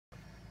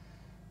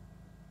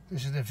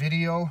This is the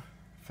video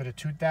for the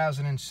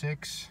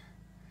 2006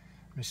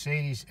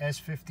 Mercedes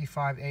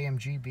S55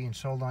 AMG being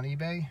sold on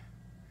eBay.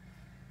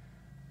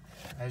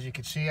 As you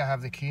can see, I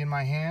have the key in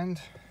my hand.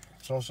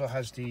 It also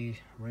has the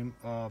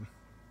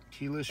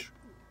keyless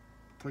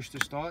push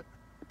to start.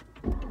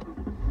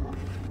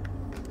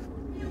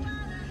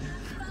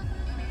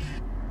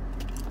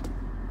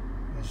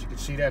 As you can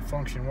see, that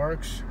function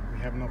works. We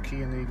have no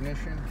key in the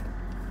ignition.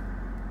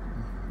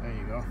 There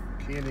you go.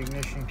 Key in the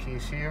ignition, key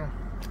is here.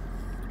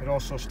 It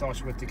also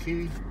starts with the key.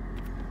 You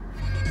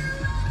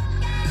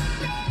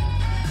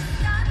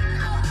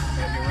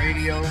have your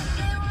radio.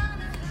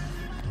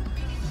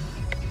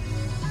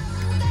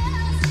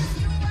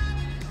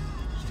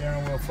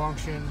 Steering wheel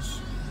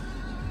functions.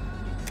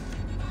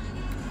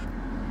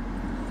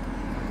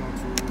 Go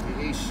through the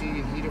AC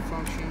and heater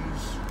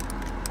functions.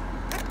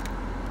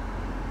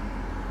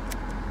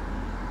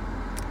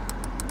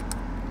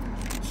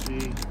 As you can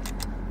see.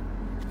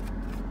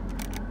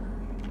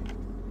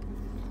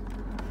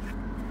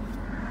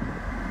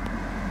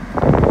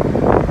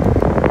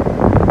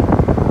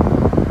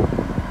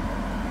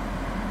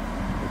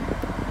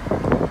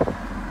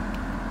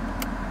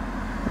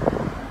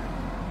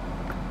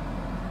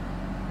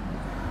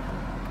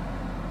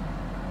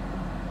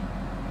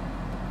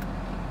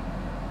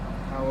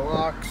 Power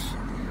locks.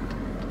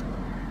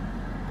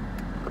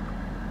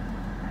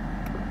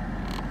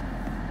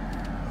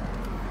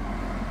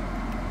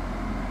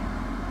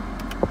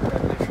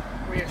 Got the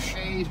rear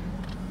shade.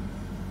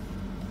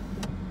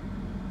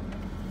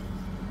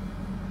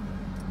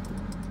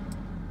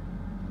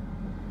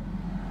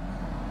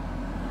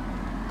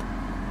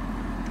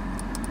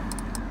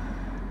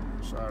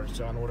 Sorry, it's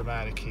on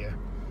automatic here.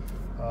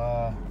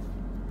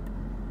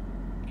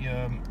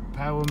 Your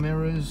power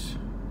mirrors.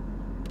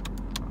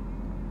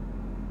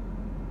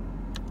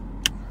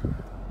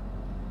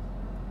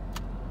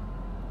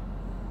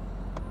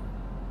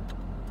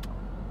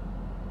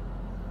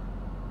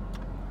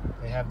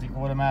 They have the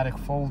automatic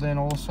fold-in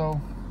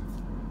also.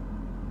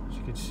 As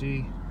you can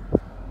see,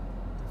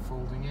 they're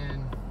folding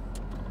in.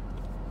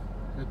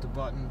 Hit the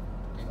button,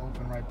 they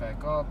open right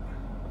back up.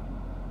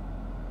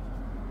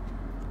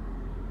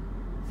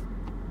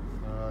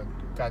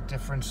 Got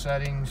different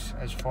settings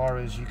as far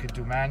as you could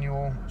do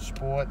manual,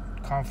 sport,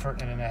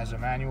 comfort, and then it has a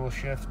manual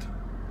shift.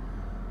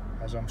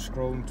 As I'm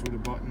scrolling through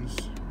the buttons,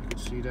 you can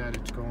see that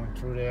it's going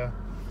through there.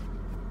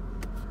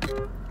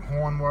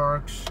 Horn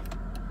works.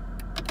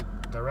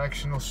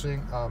 Directional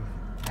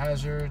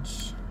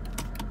hazards,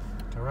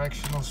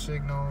 directional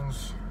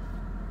signals.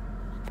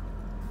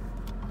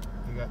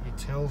 You got your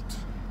tilt,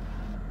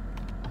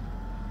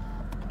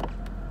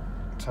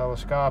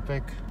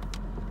 telescopic.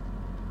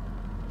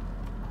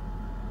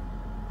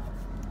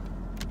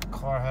 The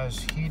car has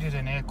heated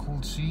and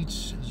air-cooled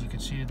seats. As you can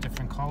see, the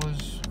different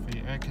colors for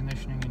your air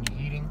conditioning and your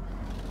heating.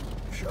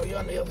 I'll show you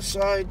on the other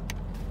side.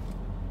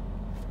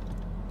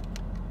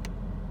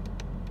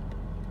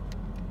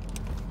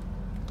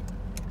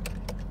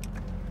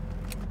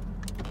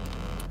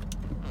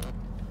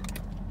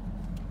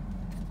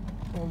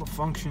 All the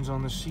functions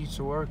on the seats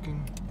are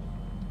working.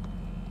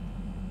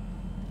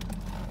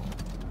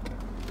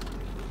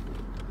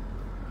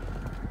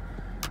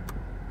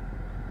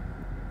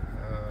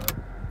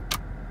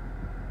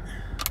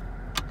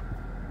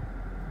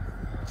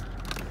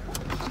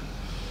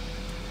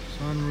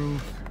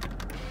 Sunroof.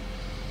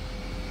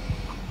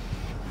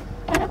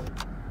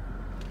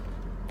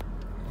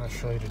 I'll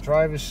show you the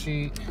driver's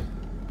seat.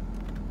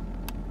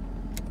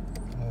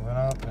 Moving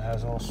up, it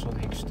has also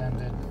the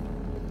extended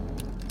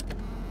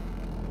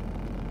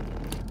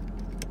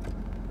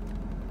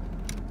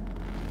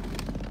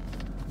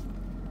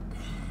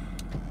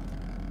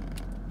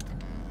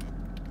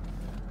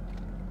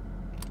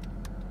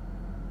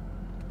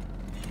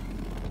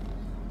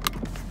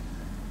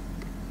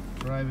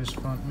driver's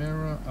front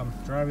mirror,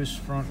 driver's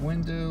front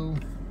window,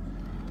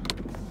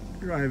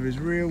 driver's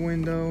rear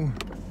window,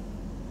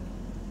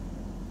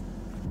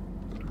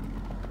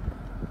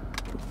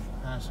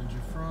 passenger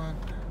front,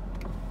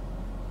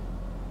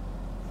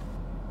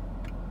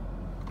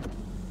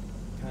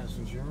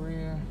 passenger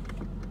rear,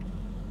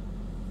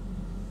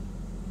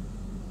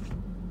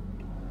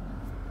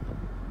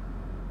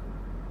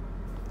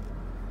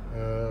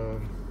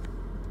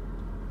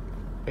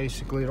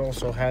 basically it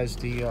also has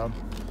the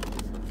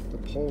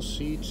pull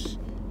seats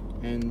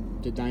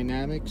and the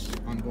dynamics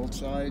on both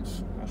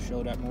sides. I'll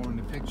show that more in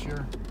the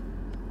picture.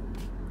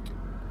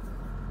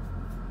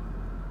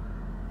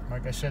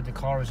 Like I said, the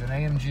car is an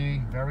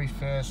AMG, very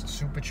fast,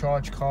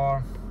 supercharged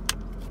car.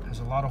 Has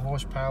a lot of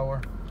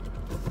horsepower.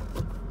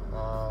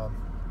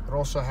 It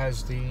also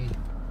has the,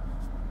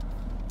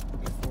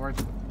 before I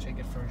take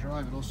it for a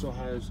drive, it also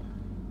has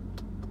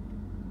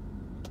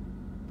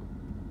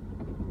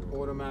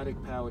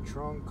automatic power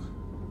trunk.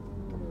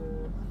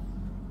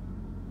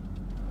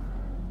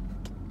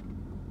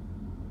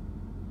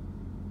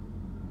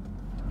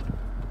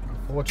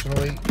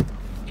 Unfortunately,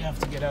 you have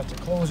to get out to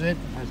close it. It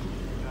has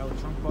a power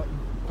trunk button.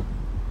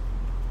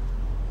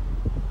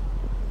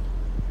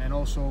 And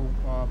also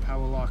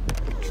power lock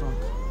trunk.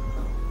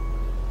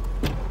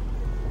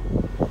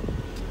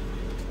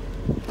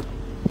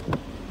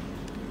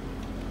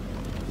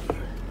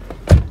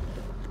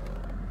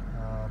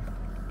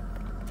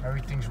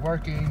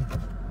 working.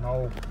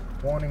 No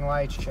warning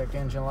lights, check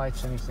engine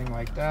lights, anything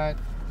like that.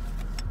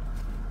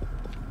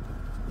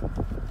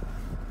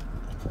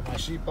 Put my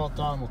seatbelt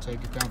on, we'll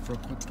take it down for a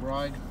quick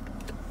ride.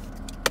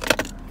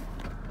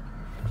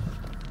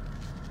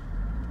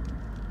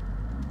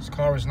 This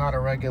car is not a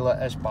regular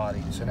S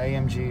body, it's an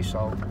AMG,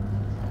 so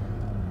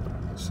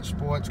it's the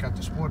sport. It's got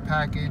the sport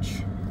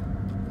package,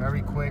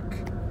 very quick.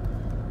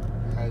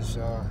 It has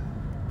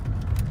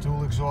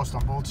dual exhaust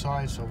on both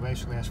sides, so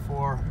basically has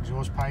 4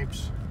 exhaust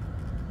pipes.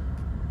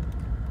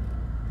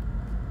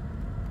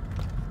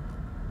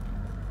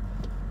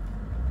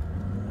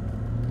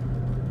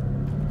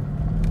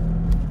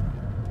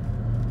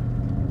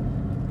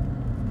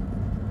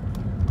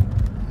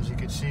 As you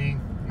can see,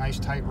 nice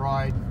tight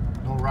ride,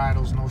 no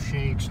rattles, no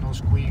shakes, no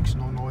squeaks,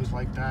 no noise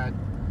like that.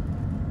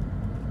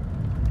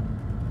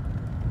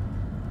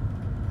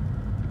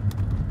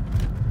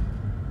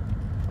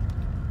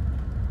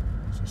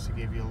 Just to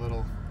give you a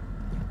little,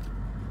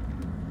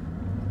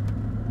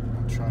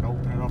 I'll try to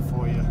open it up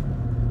for you.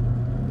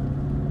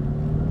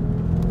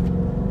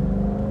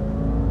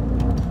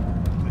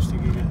 Just to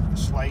give you a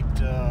slight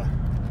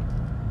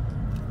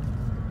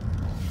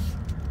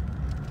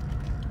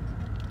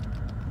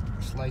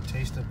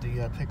taste of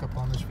the pickup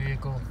on this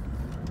vehicle.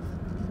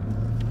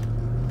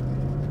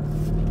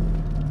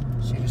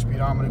 See, the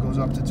speedometer goes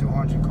up to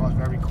 200, cars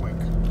very quick.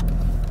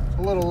 It's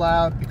a little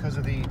loud because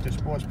of the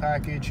sports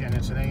package, and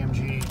it's an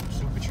AMG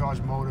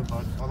supercharged motor,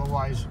 but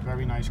otherwise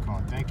very nice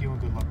car. Thank you and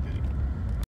good luck, Diddy.